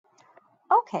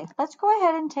Okay, let's go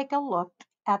ahead and take a look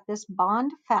at this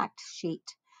bond fact sheet.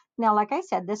 Now, like I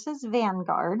said, this is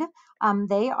Vanguard.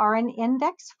 They are an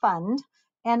index fund,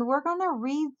 and we're going to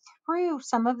read through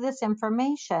some of this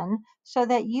information so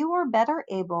that you are better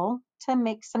able to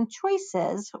make some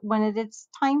choices when it is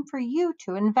time for you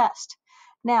to invest.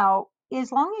 Now,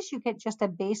 as long as you get just a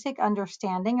basic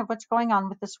understanding of what's going on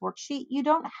with this worksheet, you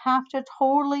don't have to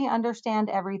totally understand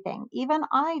everything. Even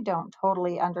I don't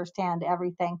totally understand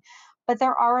everything, but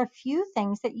there are a few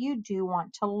things that you do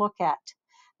want to look at.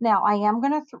 Now, I am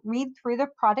going to read through the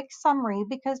product summary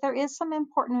because there is some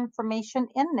important information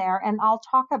in there, and I'll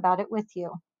talk about it with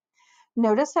you.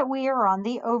 Notice that we are on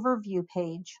the overview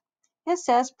page. It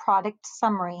says product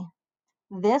summary.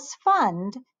 This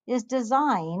fund is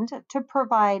designed to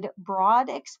provide broad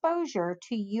exposure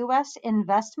to U.S.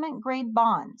 investment grade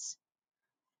bonds.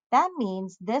 That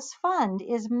means this fund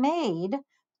is made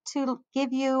to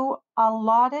give you a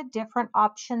lot of different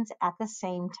options at the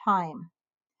same time.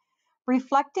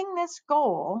 Reflecting this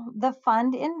goal, the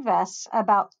fund invests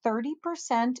about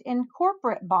 30% in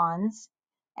corporate bonds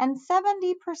and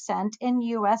 70% in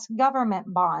U.S.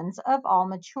 government bonds of all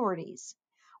maturities.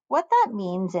 What that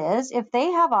means is if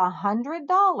they have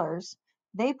 $100,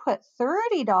 they put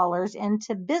 $30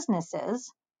 into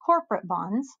businesses, corporate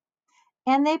bonds,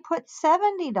 and they put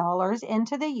 $70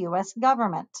 into the U.S.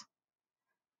 government.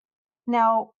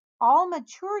 Now, all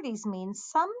maturities means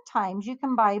sometimes you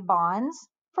can buy bonds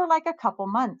for like a couple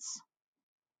months.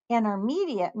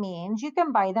 Intermediate means you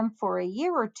can buy them for a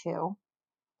year or two.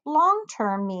 Long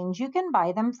term means you can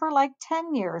buy them for like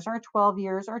 10 years or 12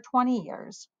 years or 20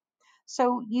 years.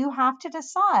 So you have to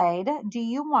decide, do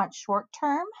you want short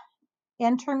term,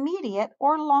 intermediate,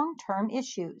 or long term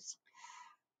issues?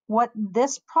 What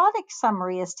this product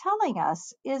summary is telling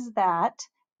us is that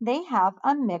they have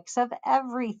a mix of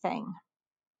everything.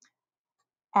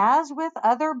 As with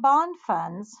other bond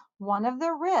funds, one of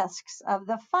the risks of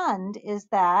the fund is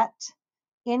that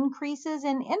increases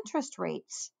in interest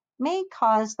rates may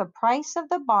cause the price of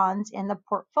the bonds in the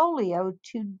portfolio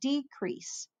to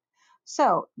decrease.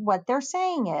 So what they're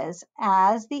saying is,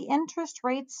 as the interest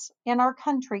rates in our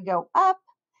country go up,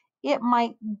 it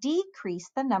might decrease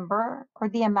the number or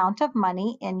the amount of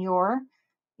money in your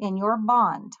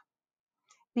bond.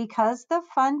 Because the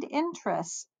fund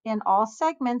interests in all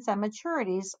segments and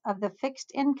maturities of the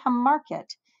fixed income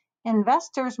market,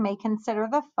 investors may consider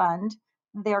the fund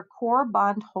their core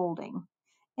bond holding.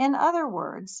 In other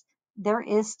words, there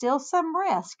is still some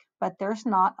risk, but there's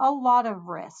not a lot of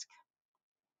risk.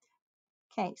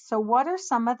 Okay, so what are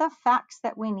some of the facts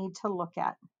that we need to look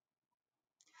at?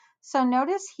 So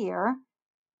notice here,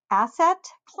 asset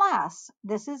class.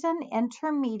 This is an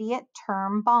intermediate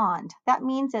term bond. That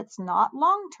means it's not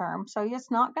long term, so it's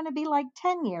not going to be like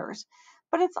 10 years,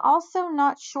 but it's also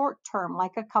not short term,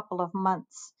 like a couple of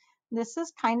months. This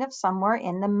is kind of somewhere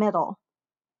in the middle.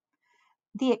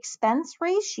 The expense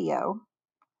ratio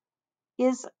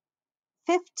is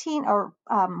 15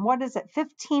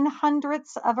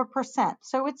 hundredths of a percent.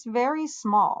 So it's very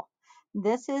small.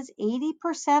 This is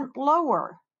 80%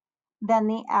 lower than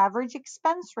the average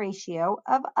expense ratio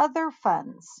of other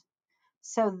funds.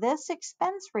 So this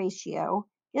expense ratio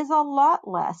is a lot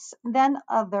less than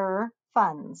other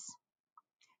funds.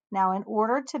 Now, in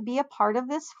order to be a part of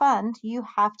this fund, you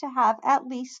have to have at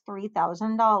least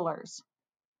 $3,000.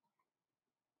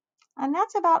 And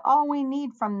that's about all we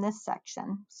need from this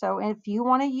section. So if you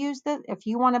want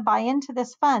to buy into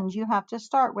this fund, you have to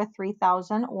start with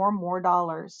 $3,000 or more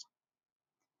dollars.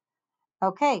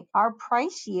 Okay, our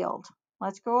price yield.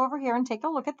 Let's go over here and take a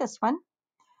look at this one.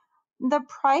 The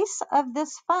price of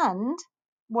this fund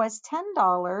was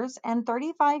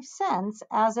 $10.35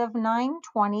 as of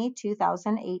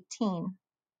 9/20/2018.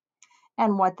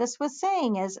 And what this was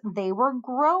saying is they were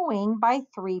growing by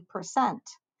 3%.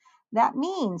 That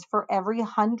means for every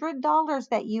 $100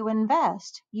 that you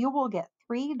invest, you will get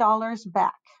 $3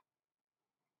 back.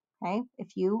 Okay,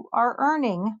 if you are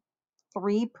earning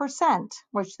 3%,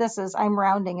 which this is, I'm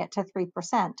rounding it to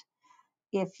 3%.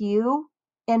 If you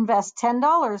invest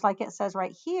 $10, like it says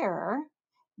right here,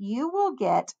 you will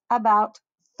get about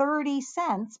 30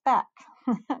 cents back.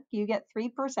 You get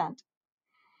 3%.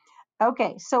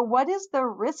 Okay, so what is the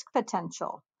risk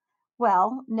potential?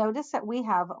 Well, notice that we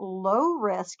have low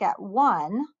risk at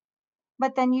 1,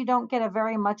 but then you don't get a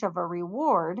very much of a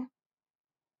reward,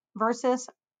 versus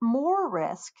more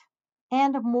risk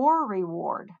and more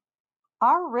reward.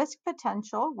 Our risk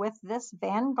potential with this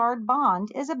Vanguard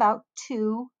bond is about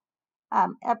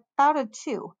a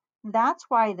 2. That's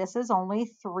why this is only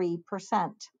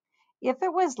 3%. If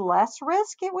it was less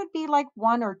risk, it would be like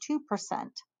 1 or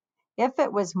 2%. If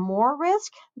it was more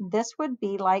risk, this would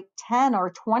be like 10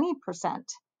 or 20%.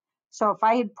 So if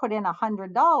I had put in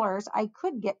 $100, I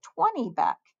could get 20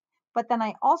 back, but then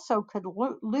I also could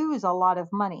lose a lot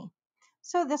of money.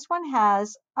 So this one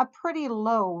has a pretty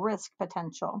low risk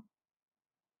potential.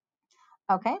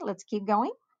 Okay, let's keep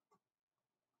going.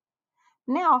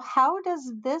 Now, how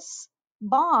does this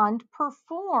bond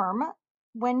perform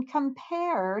when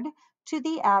compared to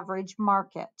the average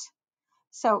market?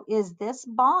 So is this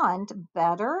bond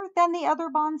better than the other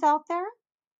bonds out there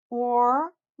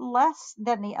or less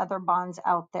than the other bonds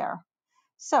out there?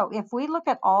 So if we look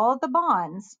at all the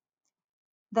bonds,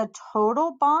 the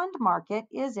total bond market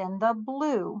is in the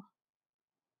blue.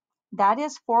 That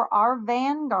is for our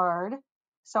Vanguard.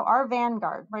 So our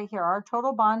Vanguard right here, our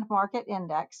total bond market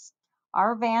index,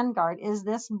 our Vanguard is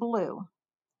this blue.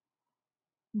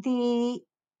 The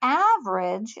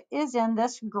average is in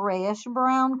this grayish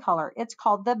brown color. It's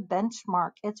called the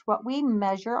benchmark. It's what we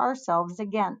measure ourselves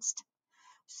against.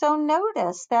 So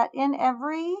notice that in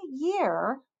every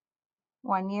year,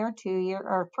 1 year, 2 years,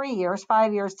 or 3 years,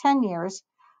 5 years, 10 years,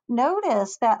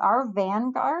 notice that our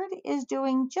Vanguard is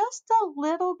doing just a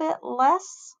little bit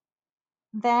less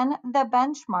than the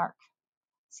benchmark.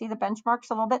 See, the benchmark's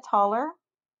a little bit taller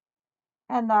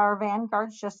and our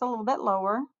Vanguard's just a little bit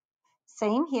lower.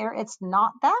 Same here, it's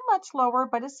not that much lower,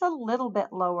 but it's a little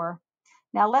bit lower.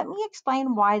 Now let me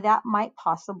explain why that might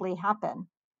possibly happen.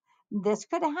 This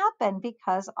could happen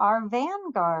because our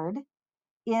Vanguard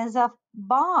is a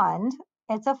bond,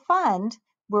 it's a fund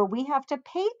where we have to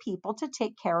pay people to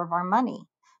take care of our money.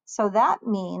 So that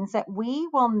means that we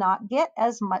will not get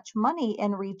as much money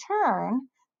in return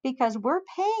because we're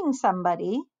paying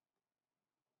somebody.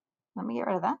 Let me get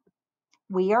rid of that.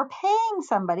 We are paying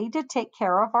somebody to take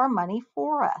care of our money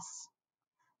for us.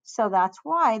 So that's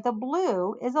why the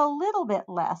blue is a little bit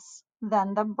less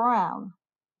than the brown.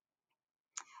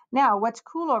 Now, what's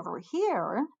cool over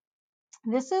here,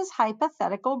 this is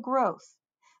hypothetical growth.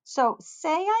 So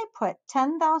say I put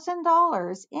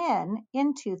 $10,000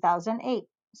 in 2008.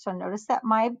 So notice that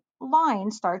my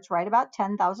line starts right about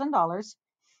 $10,000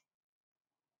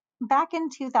 back in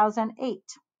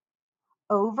 2008.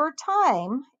 Over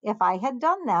time, if I had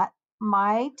done that,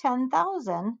 my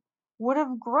 10,000 would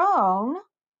have grown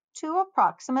to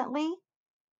approximately,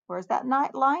 where's that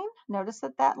line? Notice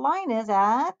that that line is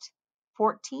at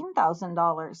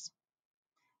 $14,000.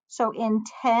 So in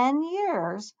 10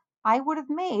 years, I would have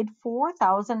made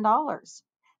 $4,000.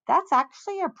 That's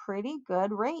actually a pretty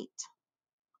good rate.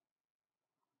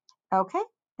 Okay,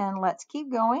 and let's keep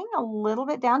going a little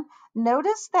bit down.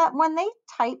 Notice that when they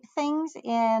type things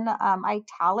in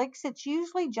italics, it's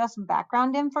usually just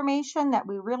background information that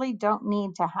we really don't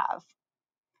need to have.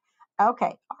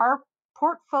 Okay, our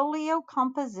portfolio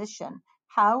composition.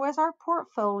 How is our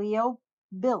portfolio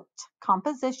built?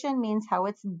 Composition means how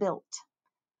it's built.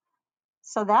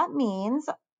 So that means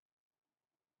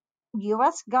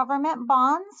US government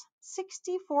bonds,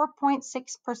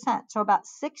 64.6%. So about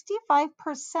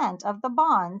 65% of the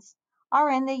bonds are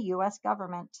in the US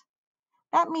government.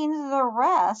 That means the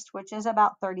rest, which is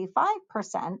about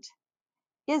 35%,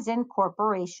 is in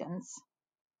corporations.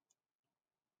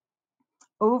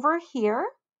 Over here,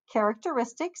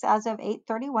 characteristics as of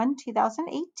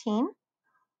 8/31/2018,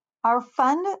 our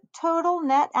fund total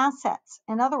net assets.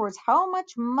 In other words, how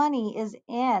much money is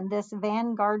in this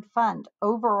Vanguard fund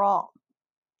overall?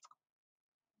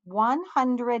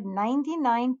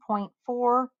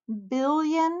 $199.4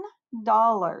 billion.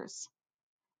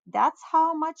 That's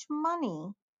how much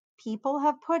money people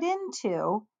have put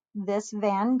into this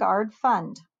Vanguard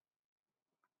fund.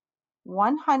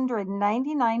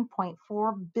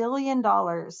 $199.4 billion.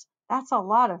 That's a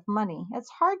lot of money. It's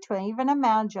hard to even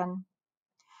imagine.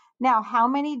 Now, how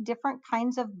many different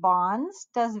kinds of bonds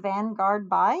does Vanguard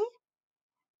buy?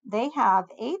 They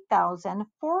have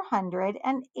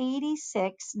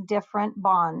 8,486 different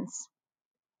bonds.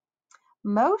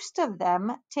 Most of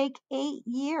them take 8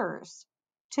 years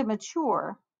to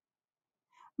mature,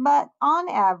 but on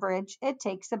average, it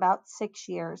takes about 6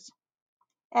 years.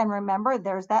 And remember,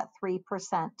 there's that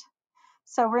 3%.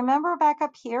 So remember back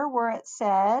up here where it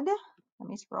said, let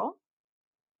me scroll,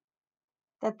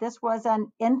 that this was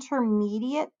an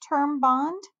intermediate term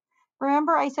bond.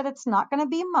 Remember, I said it's not going to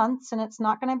be months and it's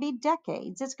not going to be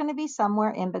decades. It's going to be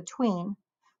somewhere in between.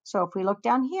 So if we look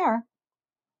down here,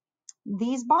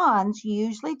 these bonds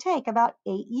usually take about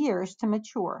 8 years to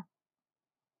mature.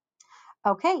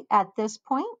 Okay, at this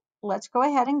point, let's go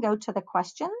ahead and go to the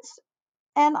questions.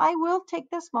 And I will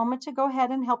take this moment to go ahead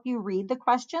and help you read the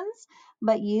questions,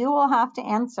 but you will have to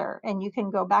answer. And you can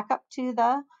go back up to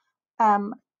the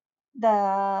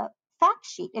fact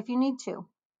sheet if you need to.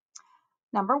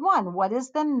 Number one, what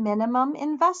is the minimum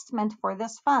investment for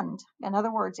this fund? In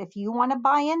other words, if you want to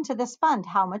buy into this fund,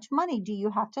 how much money do you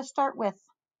have to start with?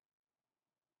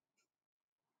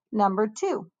 Number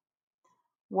two,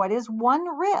 what is one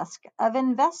risk of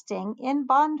investing in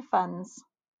bond funds?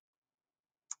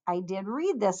 I did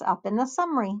read this up in the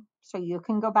summary, so you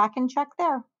can go back and check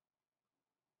there.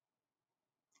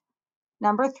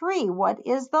 Number three, what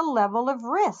is the level of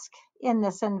risk in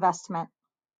this investment?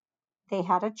 They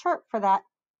had a chart for that.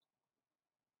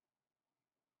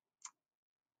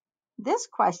 This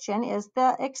question is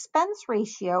the expense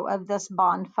ratio of this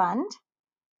bond fund,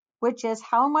 which is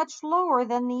how much lower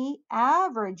than the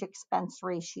average expense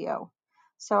ratio.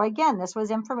 So again, this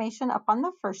was information up on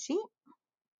the first sheet.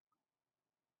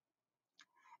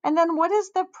 And then what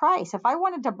is the price? If I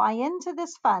wanted to buy into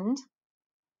this fund,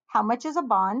 how much is a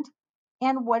bond?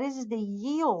 And what is the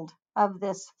yield of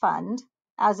this fund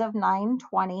as of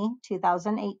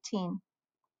 9/20/2018?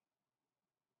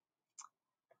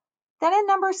 Then in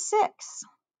number 6,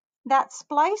 that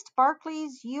spliced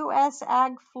Barclays US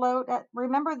Ag Float.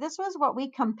 Remember, this was what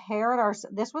we compared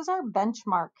this was our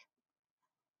benchmark.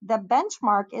 The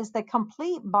benchmark is the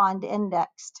complete bond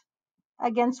index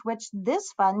against which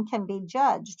this fund can be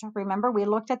judged. Remember, we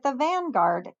looked at the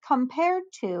Vanguard compared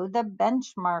to the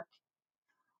benchmark.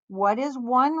 What is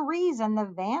one reason the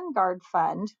Vanguard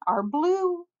fund, our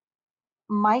blue,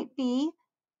 might be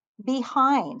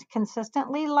behind,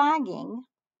 consistently lagging?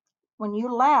 When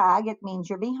you lag, it means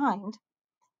you're behind.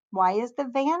 Why is the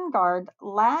Vanguard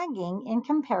lagging in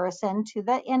comparison to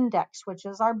the index, which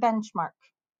is our benchmark?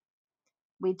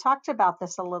 We talked about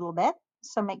this a little bit,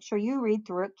 so make sure you read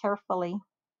through it carefully.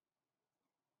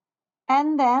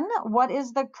 And then what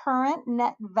is the current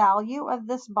net value of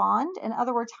this bond? In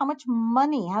other words, how much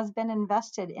money has been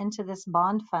invested into this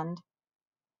bond fund?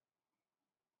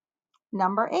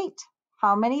 Number 8,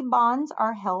 how many bonds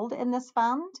are held in this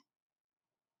fund?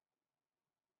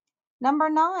 Number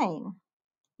 9,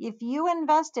 if you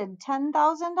invested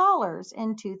 $10,000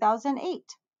 in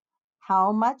 2008,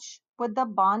 how much would the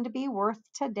bond be worth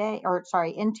today,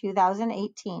 in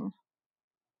 2018?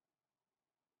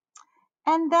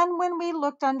 And then when we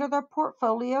looked under the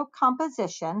portfolio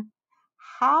composition,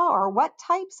 how or what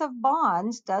types of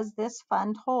bonds does this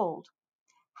fund hold?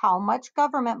 How much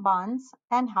government bonds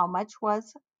and how much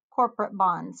was corporate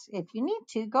bonds? If you need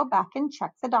to, go back and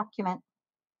check the document.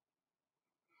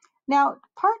 Now,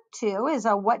 part 2 is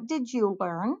a what did you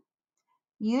learn?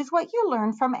 Use what you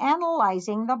learned from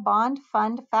analyzing the bond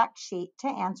fund fact sheet to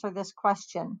answer this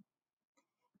question.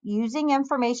 Using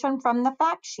information from the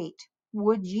fact sheet,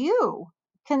 would you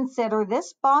consider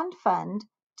this bond fund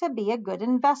to be a good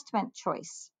investment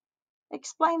choice?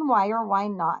 Explain why or why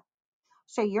not.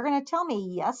 So you're going to tell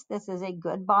me, yes, this is a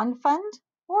good bond fund,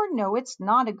 or no, it's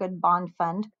not a good bond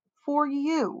fund for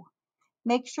you.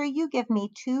 Make sure you give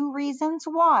me 2 reasons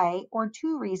why or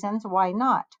 2 reasons why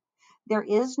not. There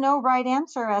is no right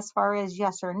answer as far as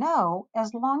yes or no,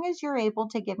 as long as you're able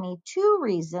to give me 2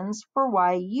 reasons for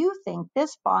why you think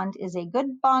this bond is a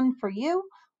good bond for you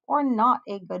or not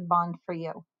a good bond for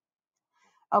you.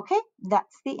 Okay,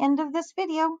 that's the end of this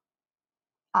video.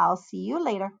 I'll see you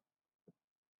later.